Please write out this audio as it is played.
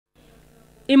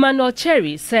Emmanuel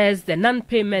Cherry says the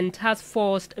non-payment has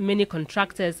forced many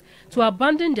contractors to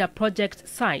abandon their project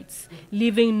sites,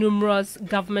 leaving numerous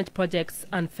government projects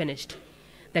unfinished.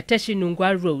 The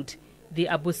Teshi-Nungwa Road, the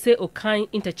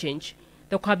Abose-Okan Interchange,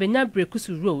 the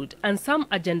Kwabena-Brekusu Road and some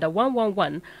Agenda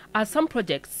 111 are some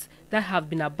projects that have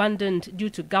been abandoned due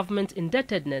to government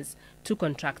indebtedness to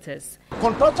contractors.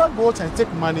 Contractor goes and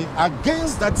take money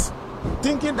against that,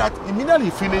 thinking that immediately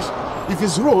finish, if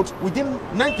it's road, within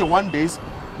 91 days,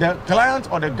 the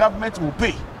client or the government will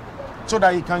pay so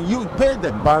that he can pay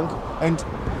the bank and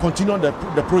continue the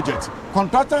project.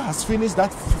 Contractor has finished that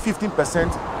 15%,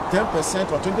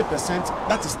 10% or 20%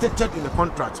 that is stated in the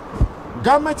contract.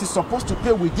 Government is supposed to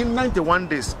pay within 91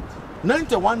 days.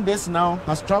 91 days now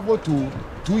has traveled to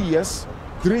 2 years,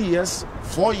 3 years,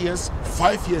 4 years,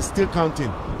 5 years, still counting.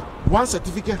 One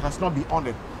certificate has not been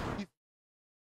honored.